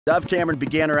Dove Cameron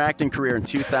began her acting career in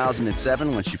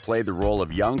 2007 when she played the role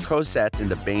of young Cosette in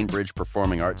the Bainbridge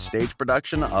Performing Arts stage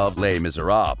production of Les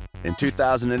Miserables. In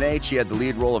 2008, she had the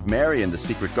lead role of Mary in The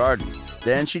Secret Garden.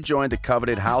 Then she joined the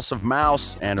coveted House of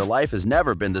Mouse, and her life has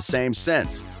never been the same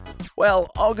since.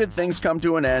 Well, all good things come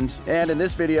to an end, and in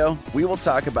this video, we will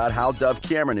talk about how Dove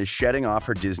Cameron is shedding off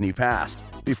her Disney past.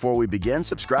 Before we begin,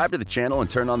 subscribe to the channel and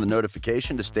turn on the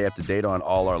notification to stay up to date on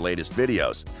all our latest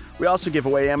videos. We also give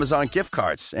away Amazon gift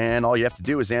cards, and all you have to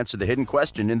do is answer the hidden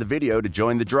question in the video to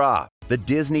join the draw. The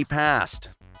Disney past.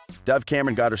 Dove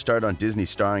Cameron got her start on Disney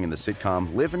starring in the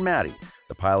sitcom Liv and Maddie.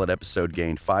 The pilot episode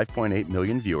gained 5.8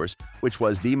 million viewers, which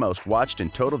was the most watched in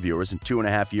total viewers in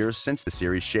 2.5 years since the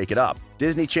series Shake It Up.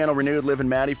 Disney Channel renewed Liv and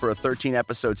Maddie for a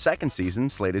 13-episode second season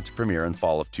slated to premiere in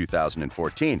fall of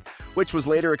 2014, which was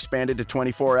later expanded to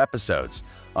 24 episodes.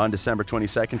 On December 22,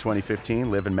 2015,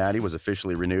 Liv and Maddie was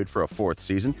officially renewed for a fourth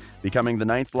season, becoming the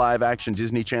 9th live-action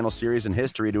Disney Channel series in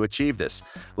history to achieve this.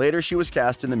 Later, she was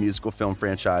cast in the musical film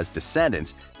franchise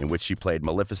Descendants, in which she played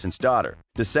Maleficent's daughter.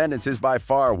 Descendants is by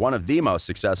far one of the most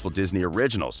successful Disney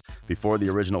originals. Before the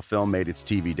original film made its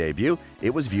TV debut,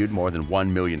 it was viewed more than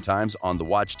 1 million times on the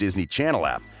Watch Disney Channel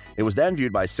app. It was then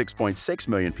viewed by 6.6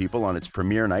 million people on its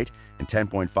premiere night and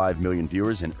 10.5 million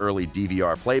viewers in early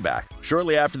DVR playback.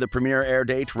 Shortly after the premiere air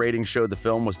date, ratings showed the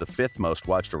film was the 5th most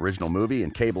watched original movie in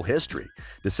cable history.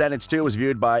 Descendants 2 was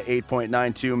viewed by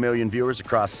 8.92 million viewers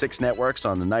across 6 networks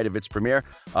on the night of its premiere,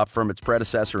 up from its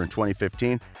predecessor in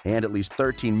 2015, and at least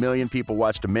 13 million people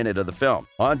watched a minute of the film.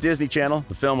 On Disney Channel,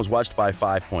 the film was watched by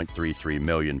 5.33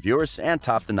 million viewers and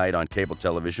topped the night on cable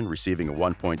television, receiving a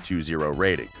 1.20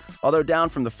 rating. Although down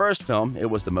from the first film, it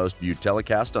was the most viewed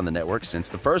telecast on the network since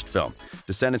the first film.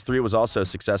 Descendants 3 was also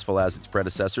successful as its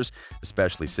predecessors,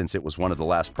 especially since it was one of the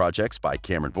last projects by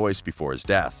Cameron Boyce before his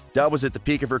death. Dove was at the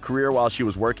peak of her career while she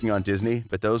was working on Disney,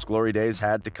 but those glory days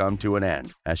had to come to an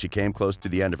end. As she came close to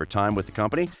the end of her time with the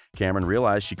company, Cameron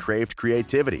realized she craved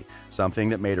creativity, something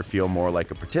that made her feel more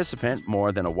like a participant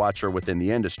more than a watcher within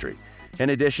the industry. In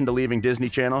addition to leaving Disney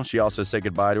Channel, she also said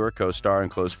goodbye to her co-star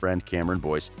and close friend Cameron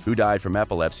Boyce, who died from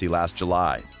epilepsy last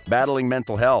July. Battling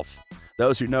mental health.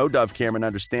 Those who know Dove Cameron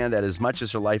understand that as much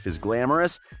as her life is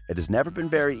glamorous, it has never been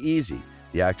very easy.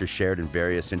 The actress shared in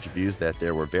various interviews that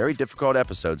there were very difficult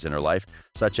episodes in her life,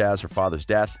 such as her father's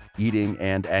death, eating,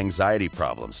 and anxiety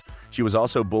problems. She was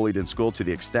also bullied in school to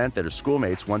the extent that her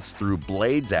schoolmates once threw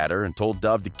blades at her and told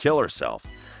Dove to kill herself.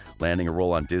 Landing a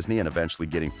role on Disney and eventually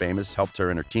getting famous helped her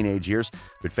in her teenage years,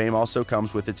 but fame also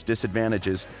comes with its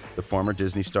disadvantages. The former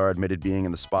Disney star admitted being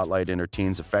in the spotlight in her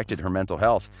teens affected her mental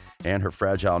health, and her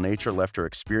fragile nature left her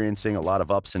experiencing a lot of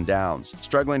ups and downs.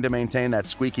 Struggling to maintain that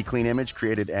squeaky clean image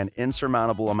created an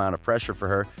insurmountable amount of pressure for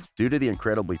her due to the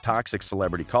incredibly toxic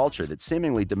celebrity culture that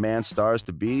seemingly demands stars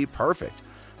to be perfect.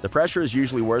 The pressure is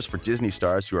usually worse for Disney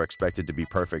stars who are expected to be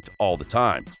perfect all the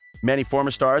time. Many former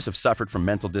stars have suffered from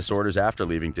mental disorders after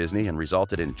leaving Disney and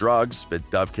resulted in drugs, but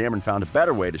Dove Cameron found a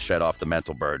better way to shed off the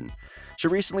mental burden. She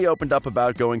recently opened up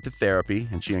about going to therapy,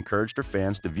 and she encouraged her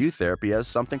fans to view therapy as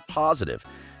something positive.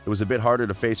 It was a bit harder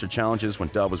to face her challenges when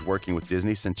Dove was working with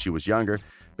Disney since she was younger,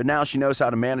 but now she knows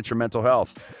how to manage her mental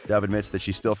health. Dove admits that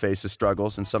she still faces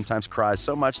struggles and sometimes cries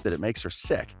so much that it makes her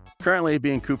sick. Currently,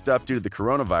 being cooped up due to the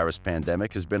coronavirus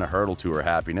pandemic has been a hurdle to her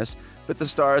happiness, but the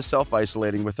star is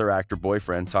self-isolating with her actor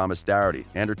boyfriend Thomas Dougherty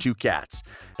and her 2 cats.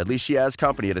 At least she has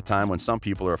company at a time when some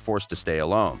people are forced to stay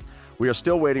alone. We are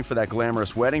still waiting for that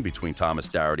glamorous wedding between Thomas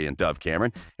Dougherty and Dove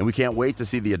Cameron, and we can't wait to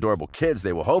see the adorable kids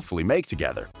they will hopefully make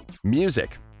together.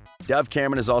 Music. Dove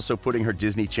Cameron is also putting her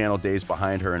Disney Channel days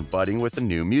behind her and budding with a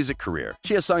new music career.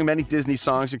 She has sung many Disney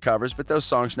songs and covers, but those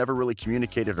songs never really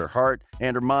communicated her heart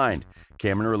and her mind.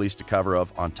 Cameron released a cover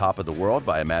of On Top of the World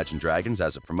by Imagine Dragons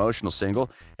as a promotional single,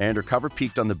 and her cover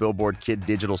peaked on the Billboard Kid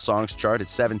Digital Songs chart at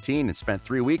 17 and spent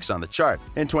 3 weeks on the chart.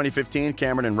 In 2015,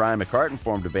 Cameron and Ryan McCartan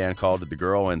formed a band called The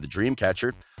Girl and the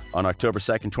Dreamcatcher. On October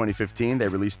 2, 2015, they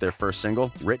released their first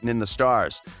single, Written in the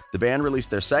Stars. The band released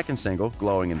their second single,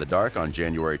 Glowing in the Dark, on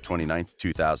January 29,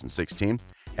 2016.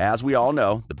 As we all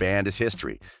know, the band is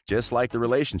history, just like the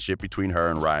relationship between her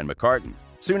and Ryan McCartan.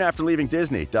 Soon after leaving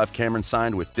Disney, Dove Cameron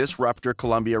signed with Disruptor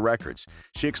Columbia Records.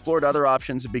 She explored other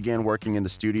options and began working in the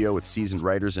studio with seasoned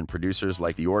writers and producers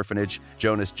like The Orphanage,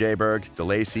 Jonas Jayberg,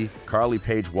 DeLacy, Carly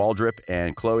Paige Waldrip,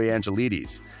 and Chloe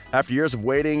Angelides. After years of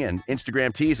waiting and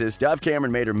Instagram teases, Dove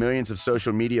Cameron made her millions of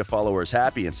social media followers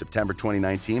happy in September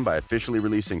 2019 by officially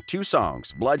releasing 2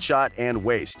 songs, Bloodshot and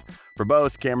Waste. For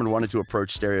both, Cameron wanted to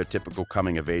approach stereotypical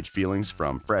coming-of-age feelings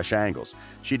from fresh angles.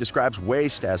 She describes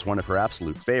Waste as one of her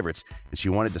absolute favorites, and she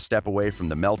wanted to step away from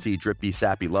the melty, drippy,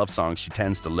 sappy love songs she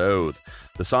tends to loathe.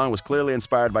 The song was clearly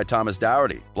inspired by Thomas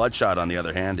Dougherty. Bloodshot, on the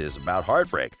other hand, is about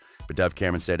heartbreak, but Dove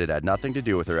Cameron said it had nothing to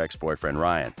do with her ex-boyfriend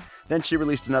Ryan. Then she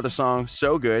released another song,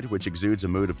 So Good, which exudes a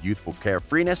mood of youthful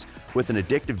carefreeness with an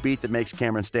addictive beat that makes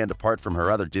Cameron stand apart from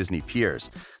her other Disney peers.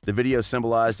 The video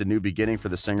symbolized a new beginning for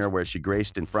the singer where she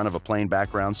graced in front of a plain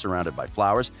background surrounded by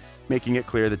flowers, making it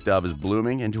clear that Dove is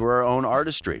blooming into her own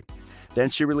artistry. Then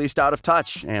she released Out of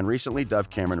Touch, and recently Dove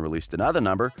Cameron released another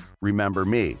number, Remember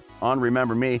Me. On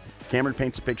Remember Me, Cameron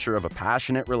paints a picture of a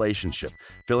passionate relationship,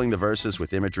 filling the verses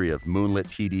with imagery of moonlit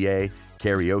PDA,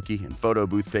 karaoke, and photo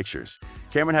booth pictures.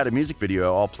 Cameron had a music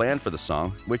video all planned for the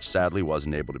song, which sadly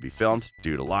wasn't able to be filmed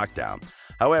due to lockdown.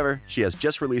 However, she has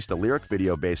just released a lyric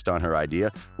video based on her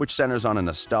idea, which centers on a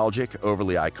nostalgic,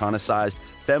 overly iconicized,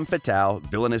 femme fatale,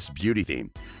 villainous beauty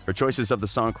theme. Her choices of the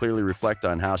song clearly reflect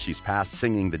on how she's past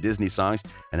singing the Disney songs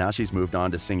and how she's moved on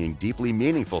to singing deeply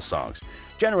meaningful songs.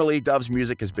 Generally, Dove's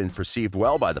music has been perceived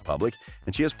well by the public,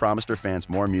 and she has promised her fans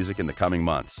more music in the coming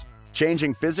months.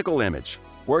 Changing physical image.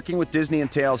 Working with Disney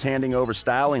entails handing over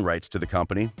styling rights to the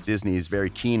company. Disney is very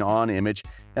keen on image,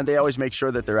 and they always make sure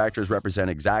that their actors represent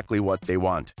exactly what they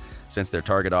want. Since their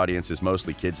target audience is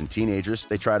mostly kids and teenagers,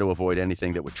 they try to avoid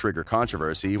anything that would trigger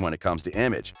controversy when it comes to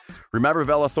image. Remember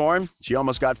Bella Thorne? She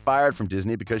almost got fired from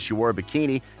Disney because she wore a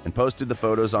bikini and posted the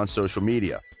photos on social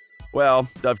media. Well,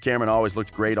 Dove Cameron always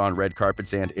looked great on red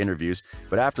carpets and interviews,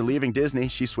 but after leaving Disney,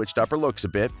 she switched up her looks a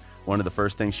bit. One of the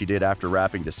first things she did after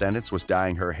wrapping Descendants was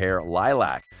dyeing her hair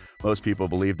lilac. Most people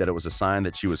believed that it was a sign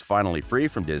that she was finally free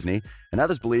from Disney, and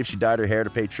others believe she dyed her hair to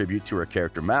pay tribute to her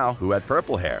character Mal, who had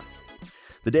purple hair.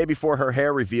 The day before her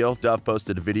hair reveal, Dove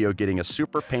posted a video getting a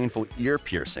super painful ear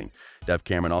piercing. Dove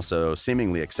Cameron also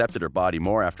seemingly accepted her body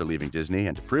more after leaving Disney,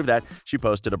 and to prove that, she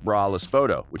posted a braless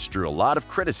photo, which drew a lot of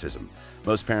criticism.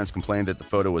 Most parents complained that the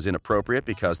photo was inappropriate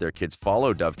because their kids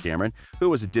follow Dove Cameron,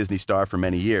 who was a Disney star for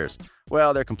many years.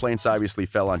 Well, their complaints obviously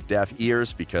fell on deaf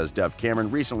ears because Dove Cameron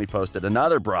recently posted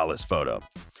another braless photo.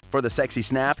 For the sexy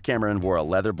snap, Cameron wore a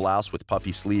leather blouse with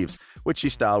puffy sleeves, which she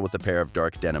styled with a pair of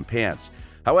dark denim pants.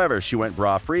 However, she went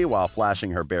bra-free while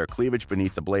flashing her bare cleavage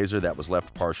beneath the blazer that was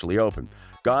left partially open.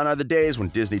 Gone are the days when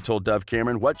Disney told Dove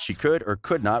Cameron what she could or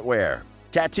could not wear.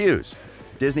 Tattoos.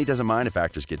 Disney doesn't mind if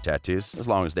actors get tattoos, as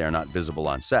long as they are not visible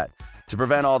on set. To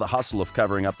prevent all the hustle of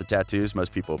covering up the tattoos,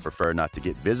 most people prefer not to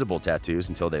get visible tattoos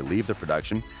until they leave the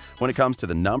production. When it comes to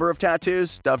the number of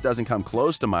tattoos, Dove doesn't come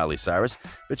close to Miley Cyrus,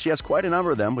 but she has quite a number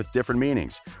of them with different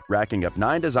meanings. Racking up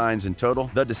 9 designs in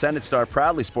total, the Descendant star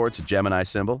proudly sports a Gemini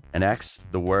symbol, an X,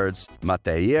 the words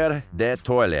Matière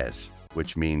d'étoiles,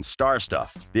 which means star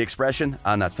stuff. The expression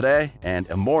Anatre and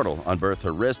Immortal on both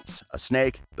her wrists, a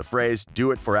snake, the phrase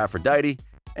Do it for Aphrodite,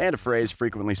 and a phrase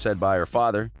frequently said by her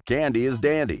father, Candy is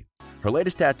dandy. Her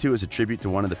latest tattoo is a tribute to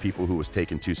one of the people who was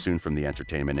taken too soon from the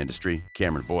entertainment industry,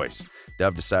 Cameron Boyce.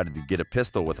 Dove decided to get a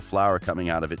pistol with a flower coming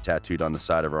out of it tattooed on the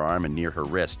side of her arm and near her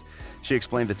wrist. She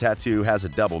explained the tattoo has a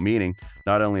double meaning.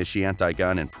 Not only is she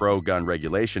anti-gun and pro-gun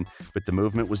regulation, but the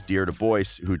movement was dear to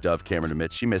Boyce, who Dove Cameron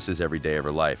admits she misses every day of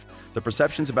her life. The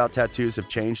perceptions about tattoos have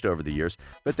changed over the years,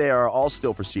 but they are all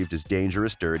still perceived as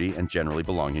dangerous, dirty, and generally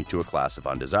belonging to a class of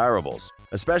undesirables,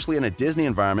 especially in a Disney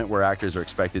environment where actors are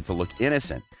expected to look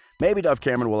innocent. Maybe Dove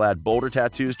Cameron will add bolder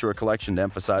tattoos to her collection to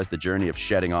emphasize the journey of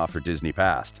shedding off her Disney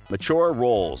past. Mature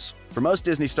roles. For most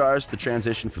Disney stars, the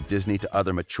transition from Disney to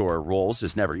other mature roles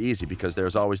is never easy because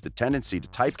there's always the tendency to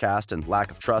typecast and lack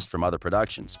of trust from other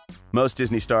productions. Most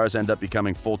Disney stars end up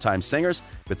becoming full-time singers,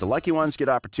 but the lucky ones get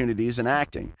opportunities in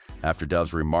acting. After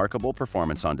Dove's remarkable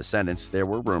performance on Descendants, there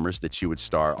were rumors that she would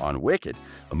star on Wicked.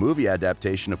 A movie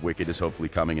adaptation of Wicked is hopefully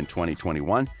coming in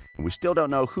 2021, and we still don't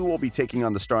know who will be taking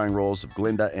on the starring roles of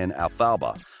Glinda and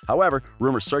Alfalfa. However,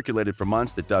 rumors circulated for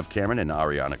months that Dove Cameron and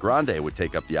Ariana Grande would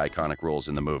take up the iconic roles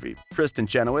in the movie. Kristen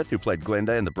Chenoweth, who played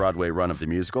Glinda in the Broadway run of the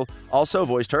musical, also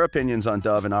voiced her opinions on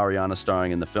Dove and Ariana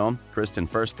starring in the film. Kristen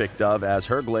first picked Dove as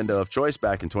her Glinda of choice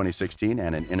back in 2016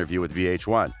 in an interview with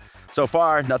VH1. So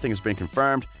far, nothing has been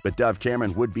confirmed, but Dove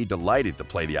Cameron would be delighted to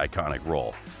play the iconic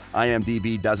role.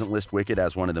 IMDb doesn't list Wicked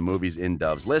as one of the movies in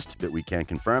Dove's list, but we can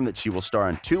confirm that she will star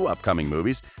in 2 upcoming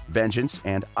movies, Vengeance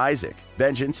and Isaac.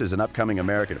 Vengeance is an upcoming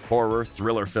American horror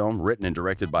thriller film written and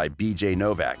directed by B.J.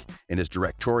 Novak in his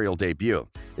directorial debut.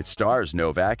 It stars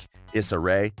Novak, Issa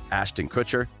Rae, Ashton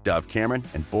Kutcher, Dove Cameron,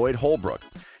 and Boyd Holbrook.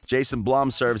 Jason Blum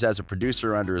serves as a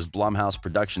producer under his Blumhouse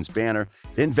Productions banner.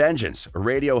 In Vengeance, a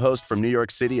radio host from New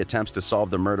York City attempts to solve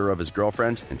the murder of his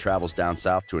girlfriend and travels down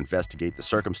south to investigate the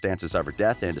circumstances of her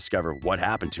death and discover what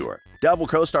happened to her. Dove will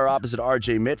co-star opposite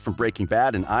R.J. Mitt from Breaking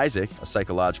Bad and Isaac, a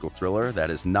psychological thriller that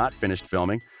is not finished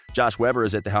filming. Josh Weber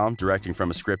is at the helm, directing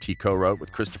from a script he co-wrote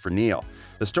with Christopher Neal.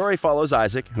 The story follows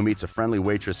Isaac, who meets a friendly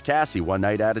waitress Cassie one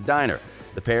night at a diner.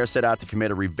 The pair set out to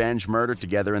commit a revenge murder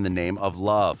together in the name of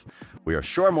love. We are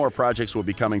sure more projects will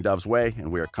be coming Dove's way,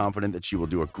 and we are confident that she will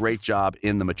do a great job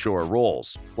in the mature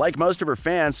roles. Like most of her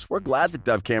fans, we're glad that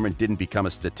Dove Cameron didn't become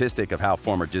a statistic of how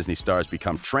former Disney stars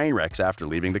become train wrecks after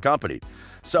leaving the company.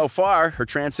 So far, her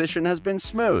transition has been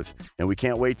smooth, and we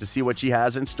can't wait to see what she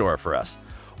has in store for us.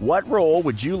 What role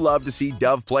would you love to see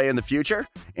Dove play in the future?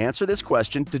 Answer this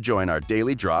question to join our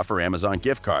daily draw for Amazon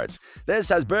gift cards. This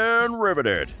has been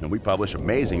Riveted, and we publish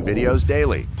amazing videos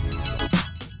daily.